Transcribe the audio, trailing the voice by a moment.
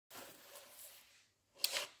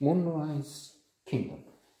Moonrise Kingdom.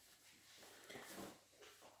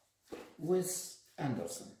 Wes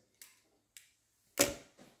Anderson.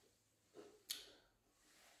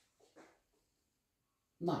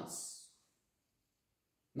 Nice.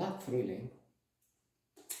 Not thrilling,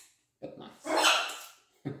 but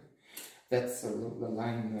nice. That's a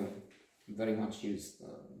line very much used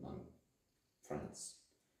among friends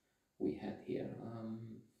we had here.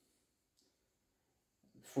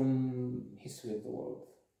 From History of the World,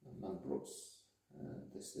 Mel Brooks.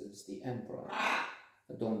 This is the Emperor,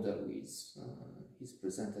 Don DeLuise. He's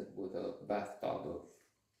presented with a bathtub of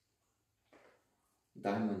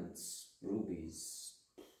diamonds, rubies,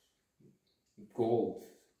 gold,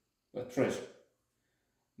 a treasure,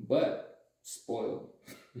 but spoiled.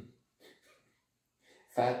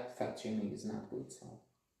 Fat shaming is not good, so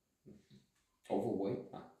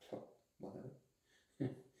overweight, whatever.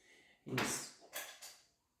 He's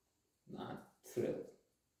not thrilled.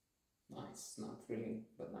 Nice, not thrilling,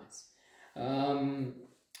 but nice.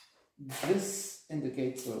 This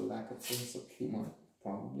indicates a lack of sense of humor,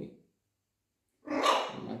 probably,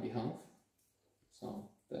 on my behalf. So,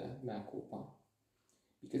 mea culpa.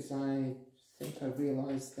 Because I think I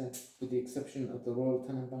realized that, with the exception of the Royal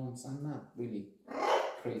Tenenbaums, I'm not really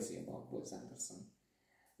crazy about Wes Anderson.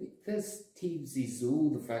 There's Steve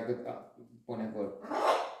Zissou, the fact that whenever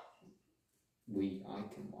I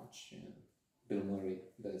can watch Bill Murray,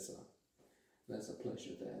 there's a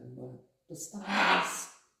pleasure there. But the style is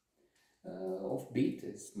offbeat,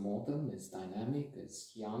 is modern, is dynamic,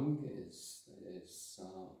 is young, is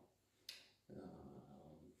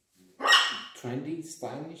trendy,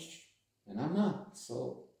 stylish, and I'm not.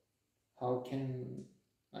 So how can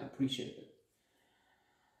I appreciate it?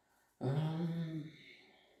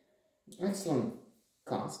 Excellent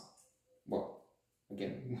cast. Well,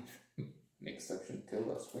 again, an exception,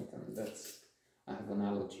 Tilda Swinton. I have an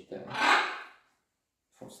allergy there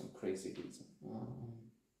for some crazy reason.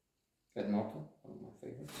 Ed Norton, one of my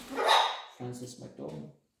favorites. Frances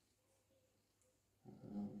McDormand.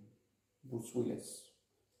 Bruce Willis.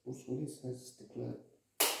 Bruce Willis has declared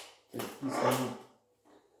that he's not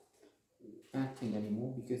acting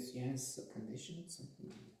anymore because he has a condition,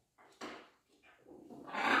 something.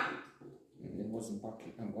 And it wasn't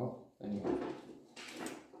partly, well, anyway.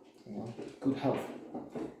 Well, good health.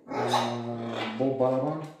 Bob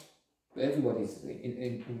Balaban, everybody's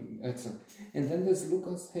in excellent. And then there's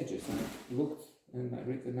Lucas Hedges. I looked and I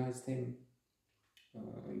recognized him.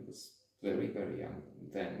 He was very, very young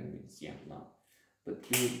then. He's young now. But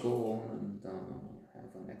he would go on and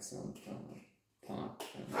have an excellent part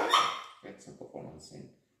and excellent performance in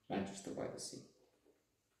Manchester by the Sea.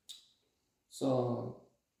 So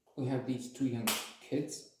we have these two young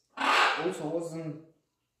kids. Also, I wasn't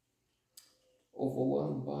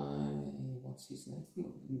overwhelmed by, what's his name?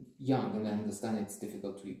 Young, and I understand it's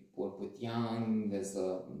difficult to work with young.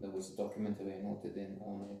 There was a documentary I noted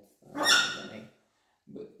on it.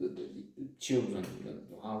 But the children,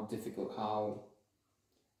 how difficult, how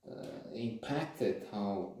impacted,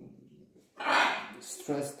 how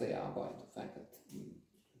stressed they are by the fact that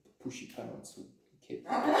pushy parents with kids,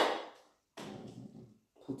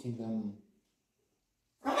 putting them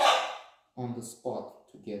on the spot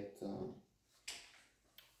to get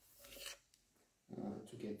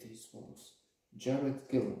these roles. Jared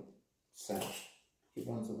Gillen said he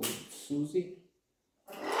runs away with Susie.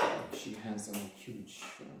 She has a huge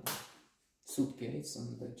suitcase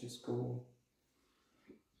and they just go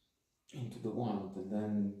into the wild, and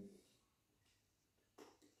then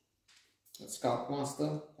the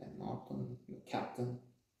scoutmaster and Norton, the captain,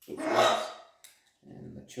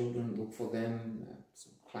 and the children look for them.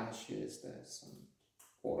 Some clashes, there's some,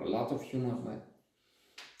 or a lot of humor, but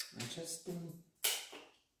I just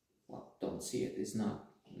don't see it. It's not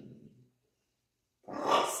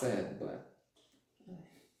properly said, but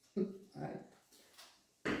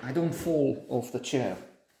I don't fall off the chair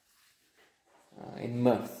in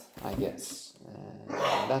mirth, I guess.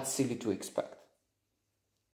 That's silly to expect.